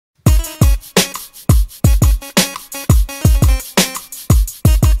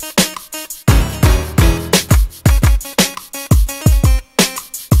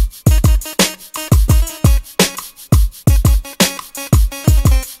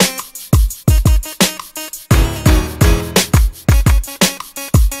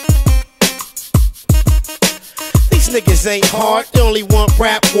niggas ain't hard, they only want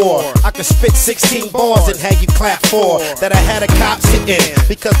rap war. I can spit 16 bars and have you clap for. That I had a cop sitting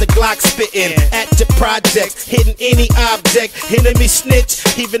because the Glock spitting at your project, hitting any object, enemy snitch,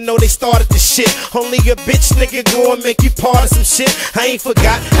 even though they started the shit. Only a bitch nigga go and make you part of some shit. I ain't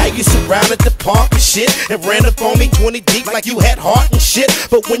forgot how you surrounded the park and shit, and ran up on me 20 deep like you had heart and shit.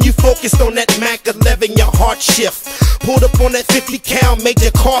 But when you focused on that Mac 11, your heart shift. Pulled up on that 50 cal, made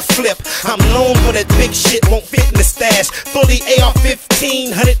your car flip. I'm known for that big shit, won't fit in the stash. Fully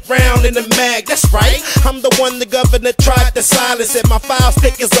AR-15, 100 round in the mag, that's right. I'm the one the governor tried to silence. Said my file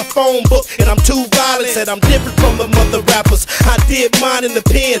thick as a phone book and I'm too violent. Said I'm different from the mother rappers. I did mine in the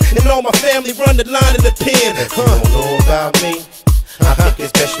pen, and all my family run the line in the pen. If you don't know about me, I think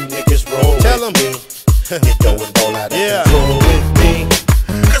it's best you niggas roll with me. You don't roll out of control with me.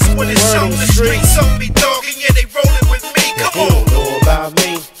 Cause when it's on the streets, on me dogging, yeah, they rolling with me. Come on. If you don't know about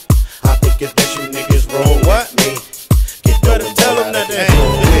me, I think it's best you niggas roll with me. You don't roll out of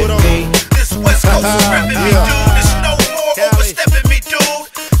control with me. This West Coast is repping me, dude. There's no more overstepping me, dude.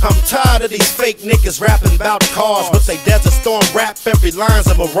 I'm tired of these fake niggas rapping about cars, but they Desert Storm rap, every line's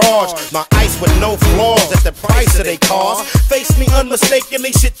a mirage. My ice with no flaws at the price of they cars. Face me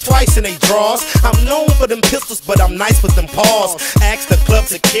unmistakably, shit twice in they draws. I'm known for them pistols, but I'm nice with them paws. Ask the club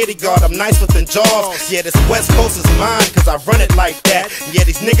security guard, I'm nice with them jaws. Yeah, this West Coast is mine, cause I run it like that. Yeah,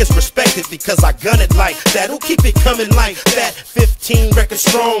 these niggas respect it because I gun it like that. Who keep it coming like that? 15 records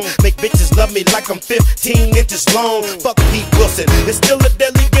strong, make bitches love me like I'm 15 inches long. Fuck Pete Wilson, it's still a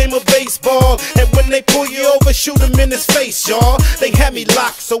deadly game of baseball, and when they pull you over, shoot him in his face, y'all. They had me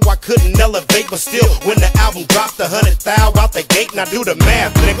locked so I couldn't elevate, but still, when the album dropped 100,000 out the gate, now do the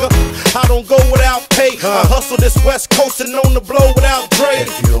math, nigga. I don't go without pay, I hustle this West Coast and on the blow without Dre.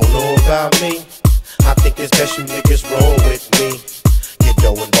 If you don't know about me, I think it's best you niggas roll with me. You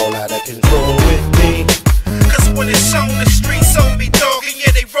don't roll out of control with me. Cause when it's on the streets, on me dogging,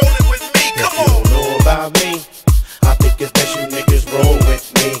 yeah, they rolling with me. Come on. If you don't know about me, I think it's best you niggas roll with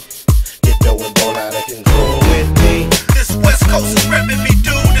me. You don't roll out of control with me. This West Coast is repping me,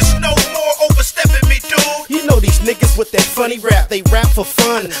 dude. There's no more overstepping me, dude. You know these niggas with that funny rap, they rap for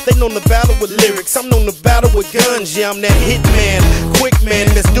fun. They known to battle with lyrics, I'm known to battle with guns. Yeah, I'm that hit man, quick man,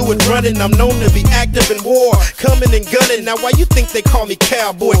 let's do it running. I'm known to be active in war, coming and gunning. Now why you think they call me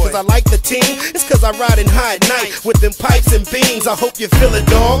cowboy? Cause I like the team? It's cause I ride and high at night with them pipes and beams. I hope you feel it,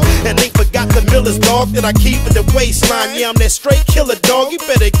 dog. And ain't forgot the Miller's dog that I keep at the waistline. Yeah, I'm that straight killer, dog. You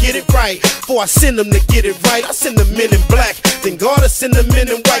better get it right before I send them to get it right. I send them men in black, then God I send them men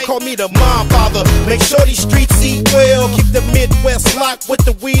in white. Call me the mom father, make sure these streets eat well. Keep the Midwest locked with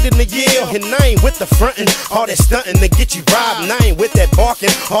the weed and the yell. And I ain't with the frontin', all that stuntin' to get you robbed. And I ain't with that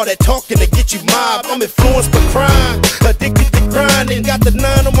barking, all that talking to get you mobbed. I'm influenced by crime, addicted to grinding. Got the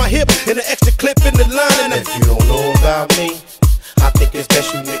 9 on my hip and an extra clip in the line. If you don't know about me, I think it's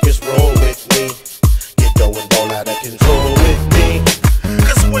best you niggas roll